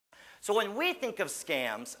So when we think of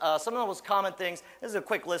scams, some of the most common things, this is a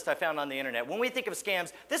quick list I found on the internet. When we think of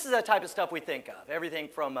scams, this is the type of stuff we think of. Everything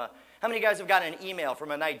from, how many of you guys have gotten an email from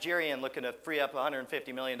a Nigerian looking to free up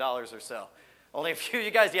 $150 million or so? Only a few of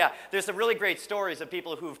you guys, yeah. There's some really great stories of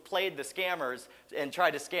people who've played the scammers and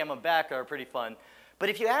tried to scam them back that are pretty fun. But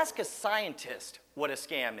if you ask a scientist what a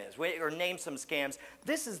scam is, or name some scams,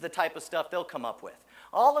 this is the type of stuff they'll come up with.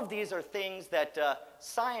 All of these are things that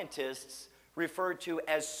scientists refer to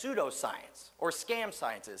as pseudoscience or scam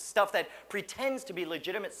sciences, stuff that pretends to be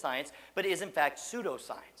legitimate science but is in fact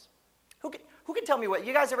pseudoscience. Who can tell me what,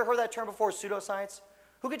 you guys ever heard that term before, pseudoscience?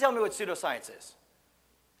 Who can tell me what pseudoscience is?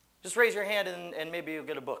 Just raise your hand and maybe you'll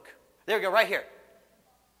get a book. There we go, right here.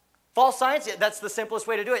 False science, yeah, that's the simplest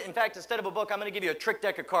way to do it. In fact, instead of a book, I'm going to give you a trick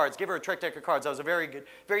deck of cards. Give her a trick deck of cards. That was a very good,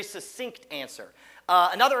 very succinct answer.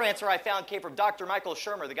 Another answer I found came from Dr. Michael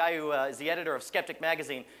Shermer, the guy who is the editor of Skeptic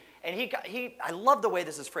Magazine. And I love the way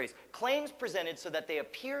this is phrased. Claims presented so that they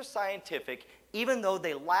appear scientific even though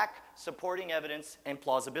they lack supporting evidence and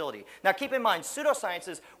plausibility. Now keep in mind,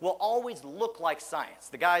 pseudosciences will always look like science.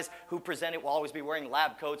 The guys who present it will always be wearing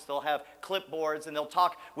lab coats, they'll have clipboards, and they'll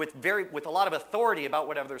talk with a lot of authority about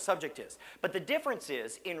whatever their subject is. But the difference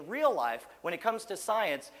is, in real life, when it comes to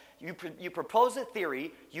science, you propose a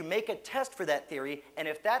theory, you make a test for that theory, and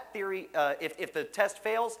if that theory, if the test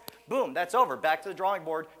fails, boom, that's over. Back to the drawing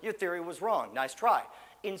board, your theory was wrong. Nice try.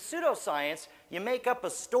 In pseudoscience, you make up a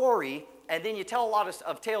story, and then you tell a lot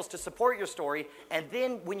of tales to support your story, and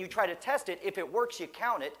then when you try to test it, if it works, you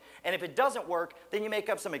count it, and if it doesn't work, then you make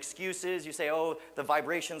up some excuses. You say, oh, the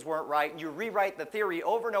vibrations weren't right, and you rewrite the theory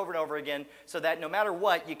over and over and over again so that no matter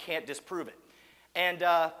what, you can't disprove it. And,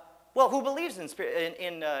 well, who believes in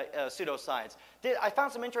pseudoscience? I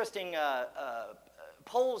found some interesting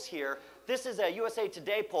polls here. This is a USA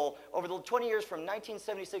Today poll over the 20 years from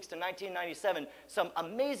 1976 to 1997. Some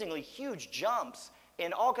amazingly huge jumps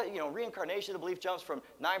in all, reincarnation. The belief jumps from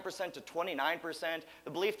 9% to 29%. The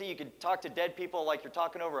belief that you could talk to dead people like you're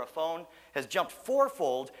talking over a phone has jumped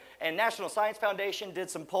fourfold. And National Science Foundation did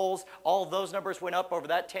some polls. All of those numbers went up over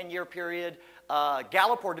that 10-year period.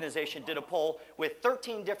 Gallup organization did a poll with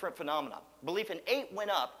 13 different phenomena. Belief in 8 went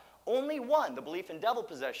up. Only one, the belief in devil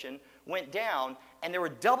possession, went down, and there were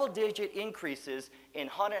double-digit increases in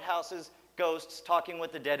haunted houses, ghosts, talking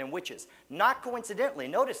with the dead, and witches. Not coincidentally,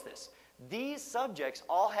 notice this, these subjects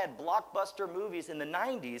all had blockbuster movies in the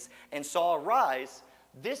 90s and saw a rise.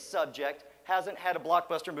 This subject hasn't had a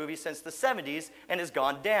blockbuster movie since the 70s and has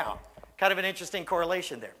gone down. Kind of an interesting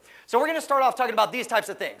correlation there. So we're going to start off talking about these types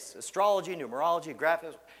of things. Astrology, numerology,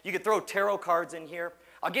 graphics. You could throw tarot cards in here.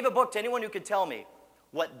 I'll give a book to anyone who could tell me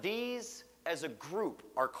what these as a group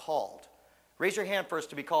are called. Raise your hand first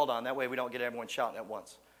to be called on. That way we don't get everyone shouting at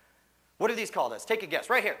once. What are these called as? Take a guess.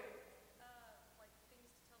 Right here. Like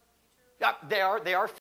things to tell the future? Yeah, they are